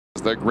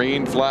The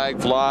green flag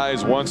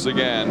flies once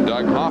again.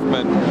 Doug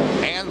Hoffman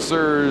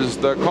answers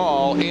the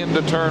call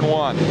into turn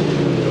 1.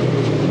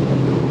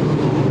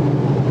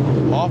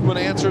 Hoffman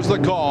answers the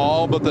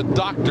call, but the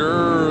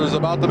doctor is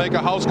about to make a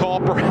house call,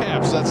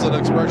 perhaps. That's an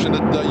expression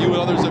that you and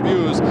others have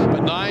used.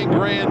 But 9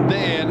 grand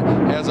Dan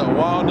has it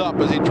wound up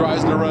as he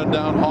tries to run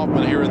down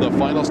Hoffman here in the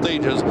final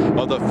stages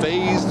of the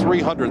Phase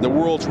 300, the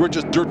world's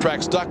richest dirt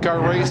track stock car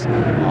race.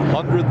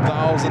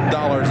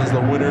 $100,000 is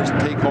the winner's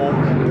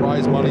take-home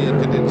prize money and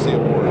contingency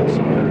awards.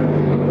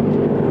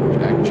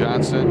 Jack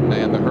Johnson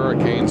and the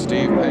Hurricane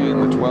Steve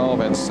Payne, the 12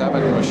 and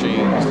 7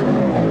 machines.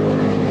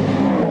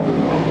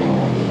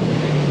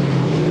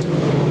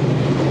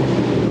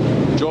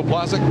 Joe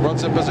Plosick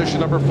runs in position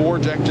number 4.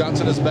 Jack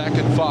Johnson is back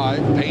in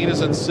 5. Payne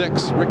is in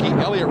 6. Ricky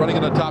Elliott running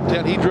in the top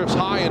 10. He drifts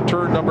high in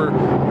turn number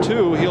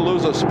 2. He'll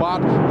lose a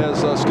spot as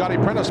Scotty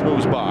Prentice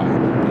moves by.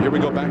 Here we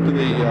go back to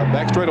the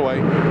back straightaway.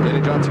 Danny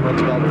Johnson runs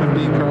about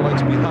 15 car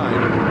lengths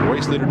behind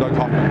race leader Doug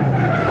Hoffman.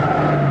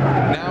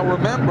 Now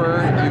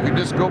remember, you can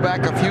just go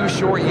back a few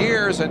short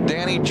years and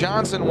Danny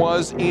Johnson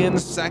was in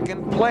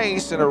 2nd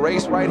place in a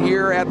race right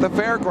here at the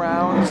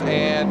Fairgrounds,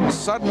 and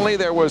suddenly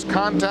there was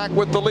contact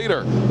with the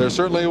leader. There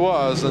certainly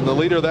was, and the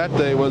leader that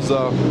day was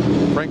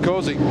Frank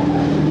Cozy. They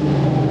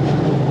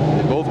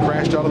both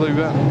crashed out of the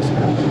event.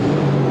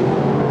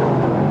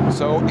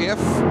 So if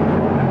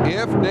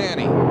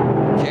Danny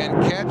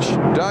can catch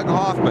Doug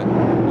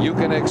Hoffman, you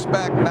can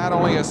expect not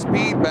only a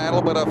speed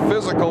battle but a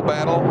physical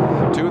battle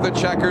to the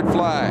checkered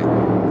flag.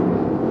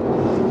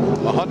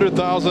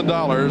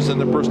 $100,000,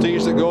 and the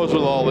prestige that goes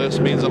with all this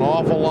means an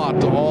awful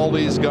lot to all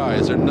these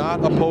guys. They're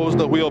not opposed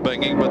to wheel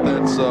banging, but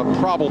that's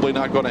probably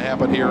not going to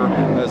happen here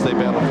as they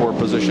battle for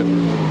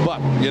position.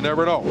 But you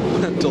never know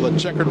until the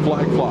checkered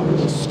flag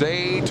flies.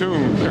 Stay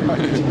tuned.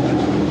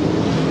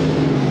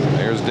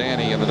 There's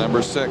Danny in the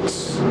number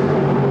 6.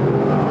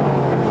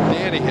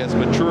 Danny has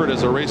matured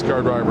as a race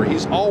car driver.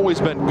 He's always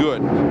been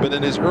good, but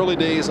in his early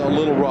days a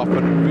little rough,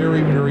 but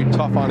very, very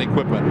tough on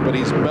equipment. But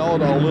he's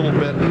mellowed a little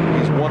bit.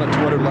 He's won a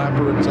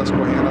 200-lapper in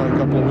Susquehanna a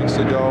couple of weeks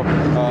ago.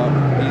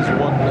 He's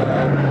won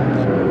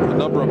a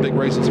number of big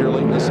races here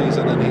late in the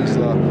season, and he's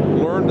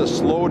learned to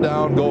slow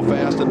down, go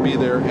fast, and be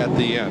there at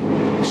the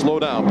end. Slow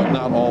down, but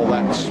not all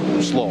that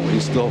slow.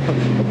 He's still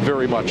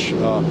very much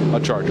a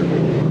charger.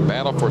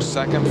 Battle for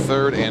 2nd,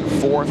 3rd, and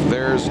 4th.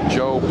 There's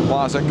Joe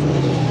Plosick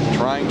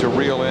trying to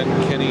reel in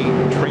Kenny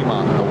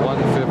Tremont, the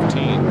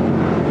 115.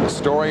 The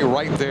story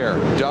right there.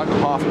 Doug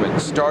Hoffman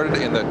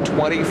started in the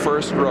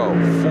 21st row,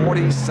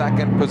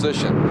 42nd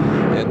position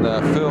in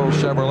the Phil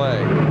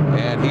Chevrolet,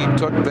 and he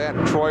took that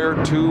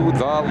Troyer to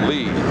the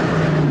lead.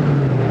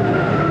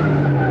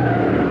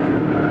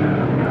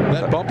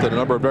 That bump that a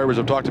number of drivers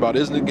have talked about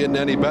isn't getting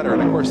any better,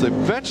 and of course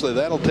eventually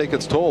that'll take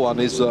its toll on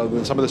these some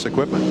of this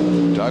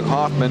equipment. Doug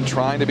Hoffman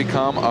trying to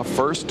become a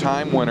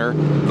first-time winner.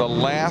 The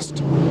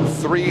last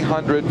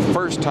 300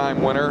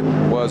 first-time winner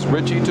was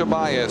Richie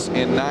Tobias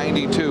in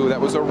 '92. That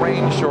was a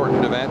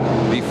rain-shortened event.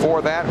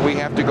 Before that, we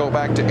have to go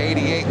back to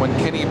 '88 when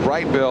Kenny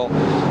Brightville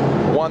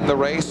won the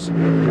race.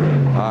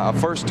 A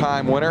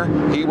first-time winner.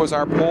 He was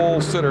our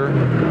pole sitter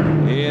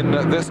in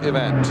this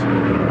event.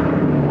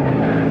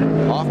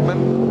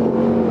 Hoffman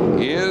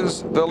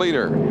is the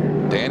leader.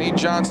 Danny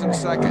Johnson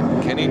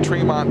 2nd, Kenny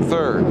Tremont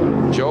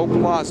 3rd, Joe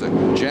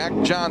Plosick, Jack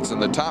Johnson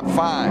the top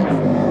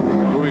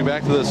 5. Moving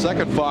back to the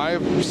second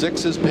 5,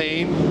 6 is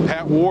Payne.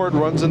 Pat Ward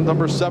runs in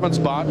number 7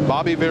 spot.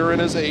 Bobby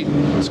Varon is 8.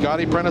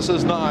 Scotty Prentice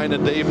is 9,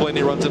 and Dave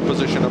Blaney runs in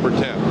position number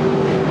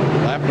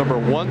 10. Lap number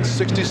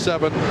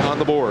 167 on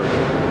the board.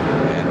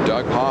 And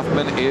Doug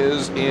Hoffman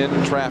is in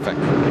traffic.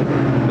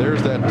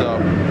 There's that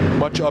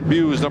much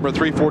abused number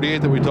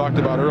 348 that we talked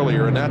about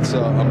earlier, and that's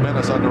a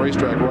menace on the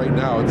racetrack right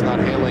now. It's not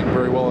handling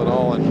very well at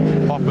all,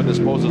 and Hoffman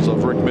disposes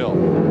of Rick Mill.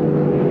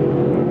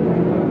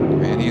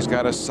 And he's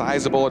got a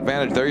sizable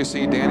advantage. There you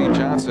see Danny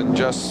Johnson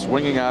just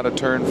swinging out of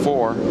turn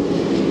 4.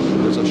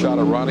 There's a shot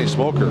of Ronnie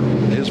Smoker,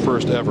 his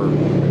first ever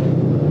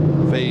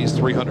Phase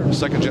 300.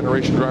 2nd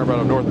generation driver out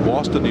of North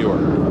Boston, New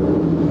York.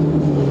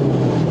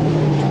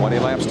 20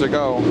 laps to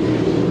go.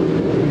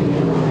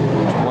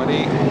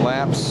 20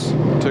 laps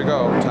to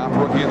go. Top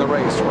rookie in the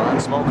race, Ron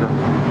Smoker.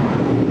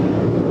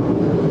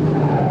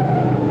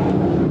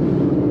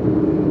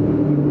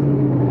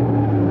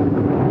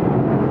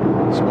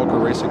 Smoker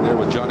racing there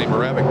with Johnny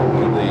Moravec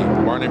in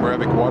the Barney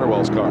Moravec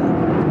Waterwells car.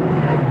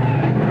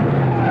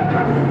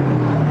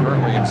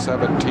 Currently in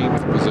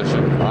 17th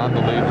position on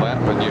the lead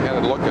lap, and you had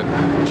to look at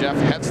Jeff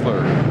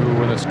Hetzler,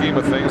 who in the scheme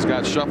of things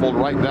got shuffled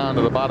right down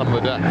to the bottom of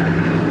the deck.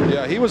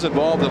 Yeah, he was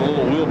involved in a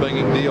little wheel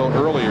banging deal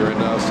earlier,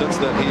 and since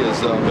then he has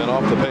been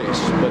off the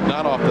pace. But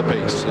not off the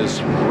pace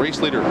is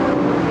race leader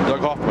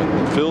Doug Hoffman,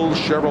 Phil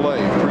Chevrolet,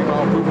 3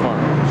 Mile Fruit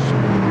Farms.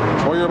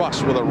 Troyer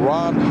bus with a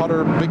Ron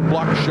Hutter big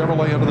block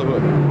Chevrolet under the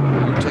hood.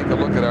 You take a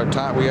look at our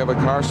top. We have a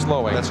car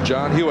slowing. That's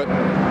John Hewitt.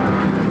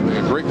 Doing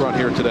a great run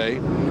here today.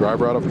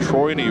 Driver out of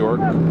Troy, New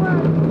York.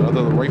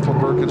 Another of the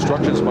Reifenberg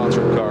Construction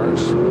sponsored cars.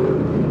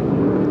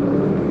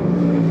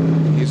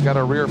 He's He's got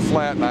a rear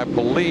flat, and I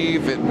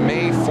believe it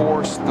may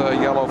force the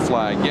yellow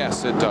flag.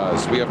 Yes, it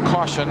does. We have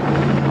caution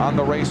on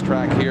the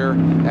racetrack here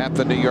at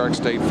the New York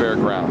State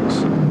Fairgrounds.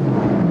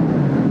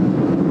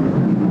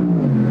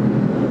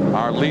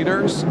 Our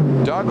leaders,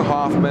 Doug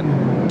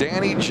Hoffman,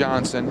 Danny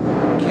Johnson,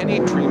 Kenny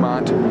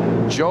Tremont,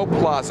 Joe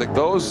Plosick.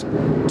 Those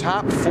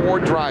top 4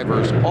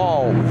 drivers,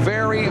 all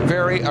very,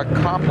 very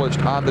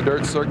accomplished on the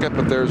dirt circuit,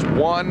 but there's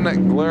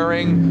one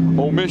glaring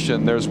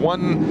omission. There's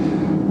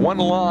one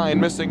line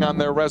missing on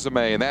their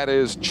resume, and that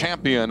is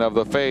champion of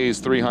the Phase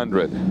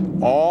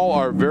 300. All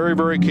are very,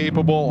 very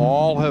capable.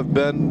 All have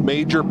been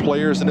major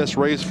players in this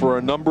race for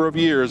a number of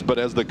years, but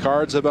as the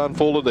cards have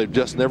unfolded, they've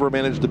just never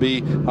managed to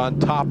be on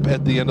top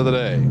at the end of the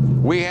day.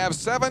 We have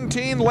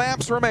 17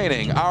 laps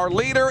remaining. Our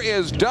leader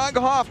is Doug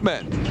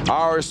Hoffman.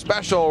 Our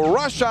special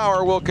rush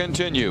hour will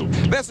continue.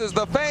 This is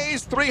the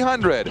Phase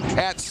 300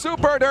 at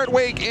Super Dirt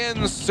Week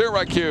in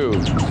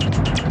Syracuse.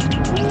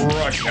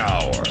 Rush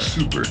Hour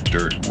Super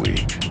Dirt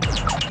Week.